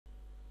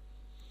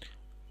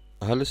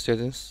Hello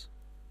students,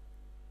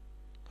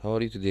 how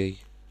are you today?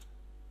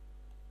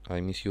 I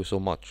miss you so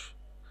much.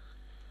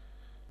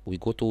 We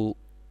go to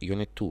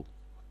unit 2,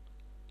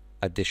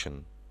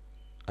 addition.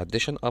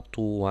 Addition up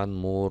to 1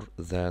 more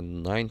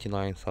than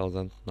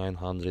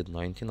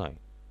 99,999.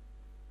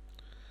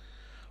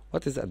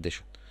 What is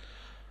addition?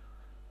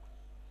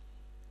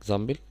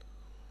 Example,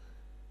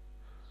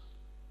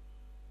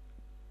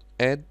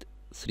 add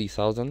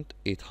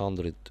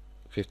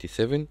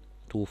 3,857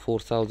 to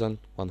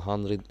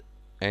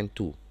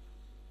 4,102.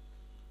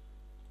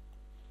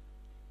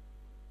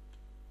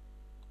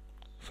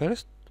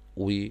 First,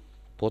 we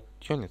put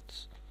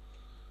units.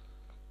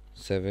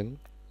 7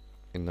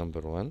 in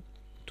number 1,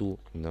 2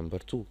 in number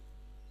 2.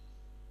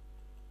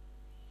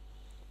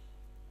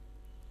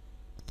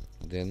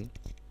 Then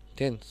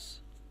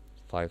tens,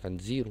 5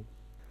 and 0.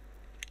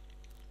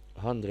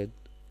 100,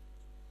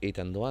 8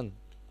 and 1.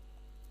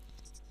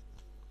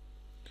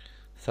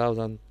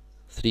 1000,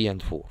 3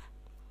 and 4.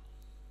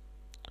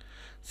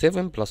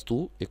 7 plus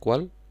 2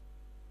 equal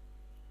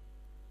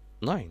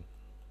 9.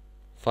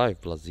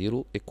 5 plus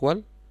 0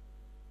 equal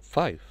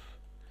 5.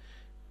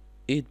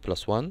 8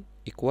 plus 1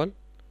 equal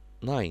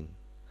 9.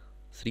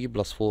 3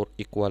 plus 4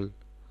 equal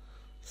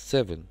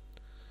 7.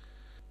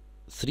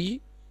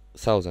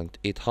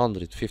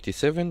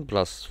 3,857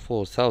 plus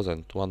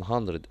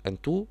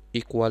 4,102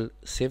 equal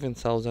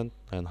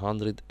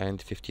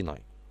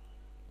 7,959.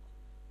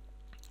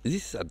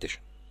 This is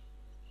addition.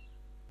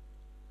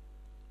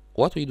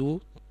 What we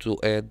do to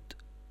add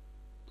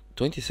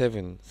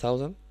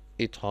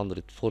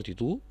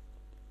 27,842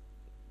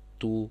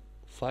 to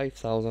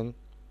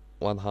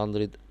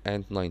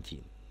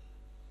 5,119.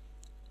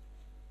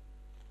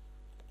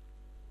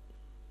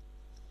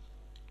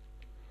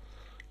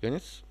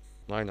 Units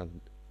 9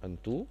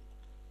 and 2,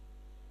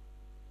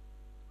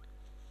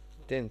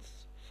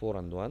 tens 4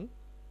 and 1,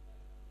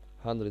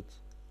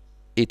 hundreds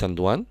 8 and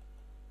 1,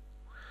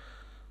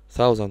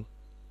 1,000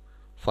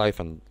 5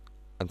 and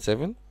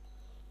 7,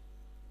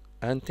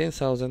 and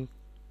 10,000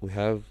 we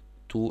have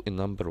 2 in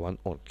number 1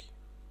 only.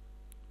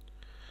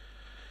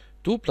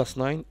 2 plus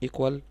 9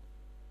 equal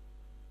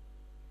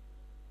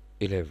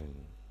 11.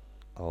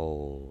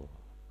 Oh,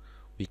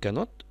 we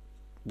cannot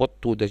put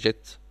 2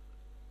 digits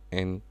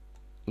in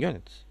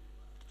units.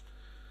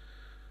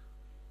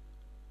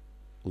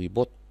 We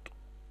put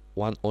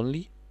 1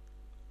 only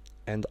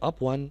and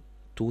up 1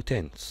 to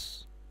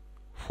tens.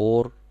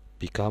 4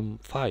 become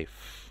 5.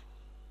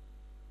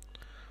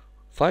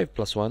 5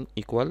 plus 1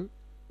 equal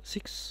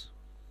 6.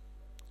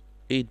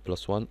 8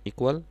 plus 1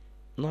 equal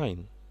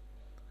 9.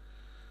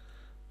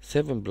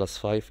 7 plus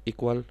 5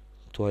 equal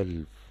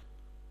 12.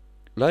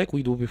 Like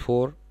we do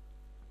before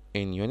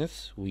in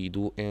units, we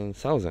do in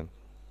thousand.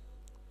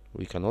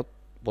 We cannot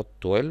put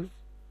 12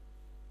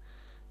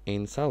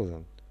 in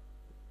thousand.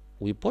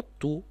 We put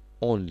 2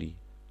 only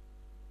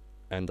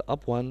and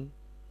up 1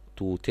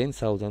 to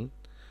 10,000.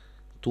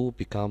 2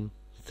 become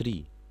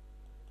 3.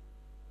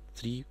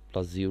 3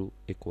 plus 0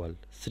 equal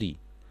 3.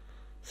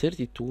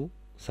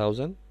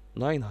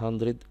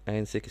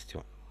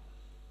 32,961.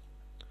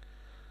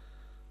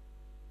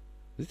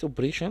 This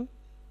operation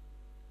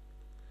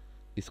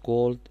is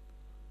called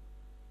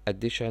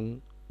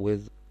addition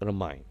with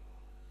remind.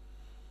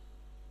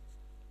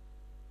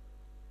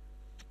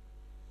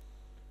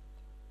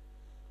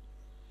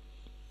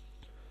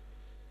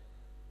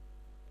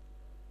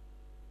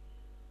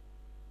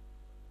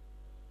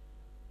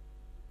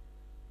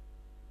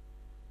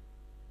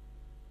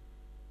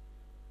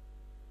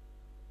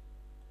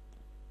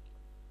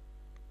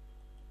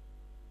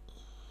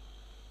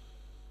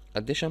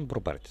 Addition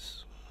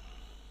properties.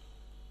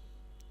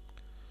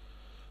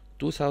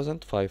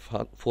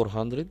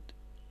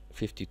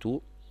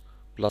 2,452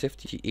 plus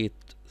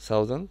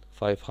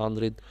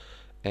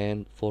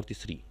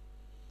 58,543.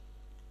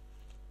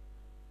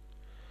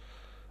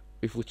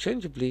 If we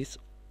change place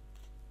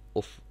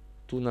of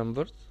two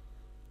numbers,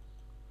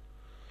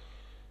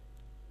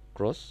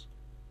 cross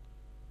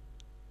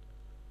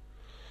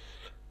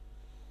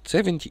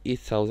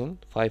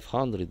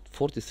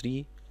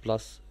 78,543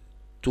 plus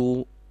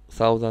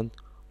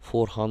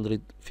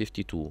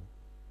 2,452.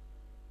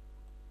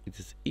 It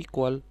is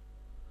equal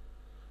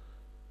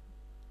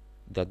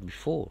that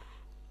before.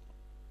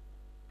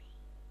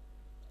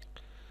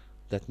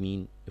 That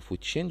means if we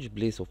change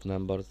place of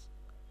numbers,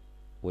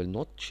 will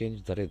not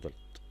change the result.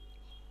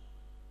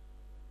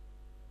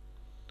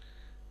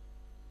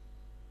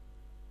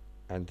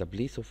 And the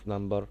place of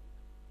number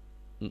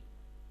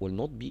will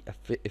not be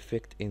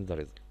effect in the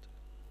result.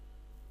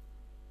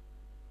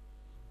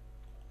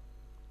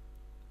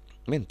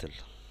 Mental.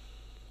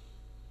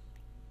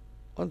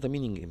 What's the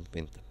meaning in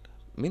mental?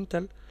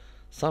 Mental,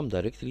 sum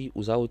directly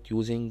without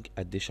using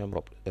addition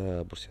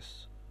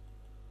process.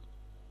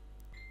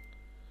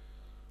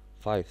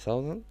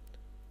 5,000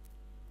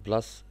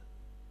 plus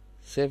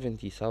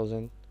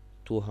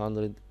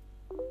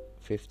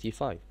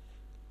 70,255.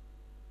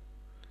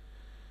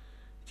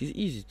 It is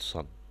easy to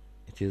sum.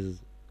 It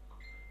is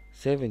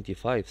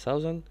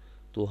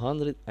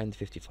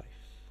 75,255.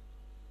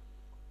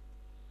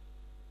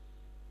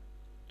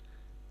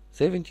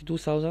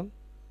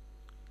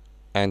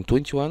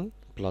 72,021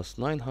 plus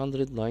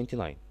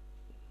 999.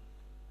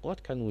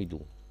 What can we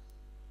do?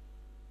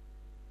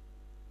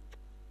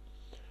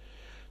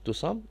 To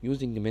sum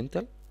using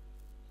mental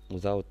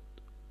without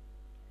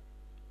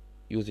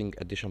using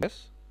addition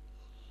s,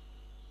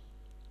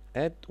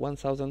 add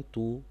 1,000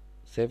 to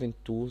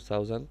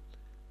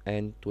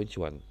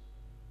 72,021.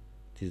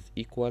 It is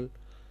equal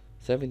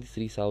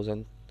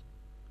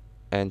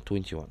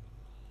 73,021.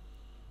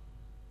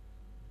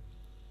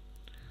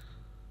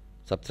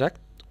 Subtract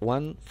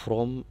 1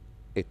 from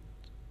it,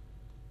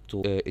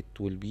 it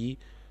will be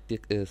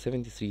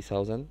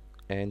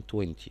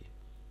 73,020.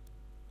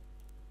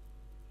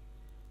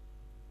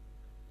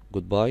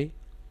 Goodbye,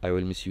 I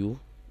will miss you.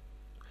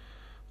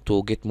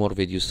 To get more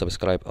videos,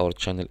 subscribe our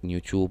channel in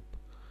YouTube,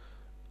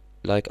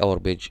 like our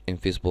page in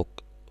Facebook,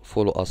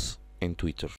 follow us in Twitter.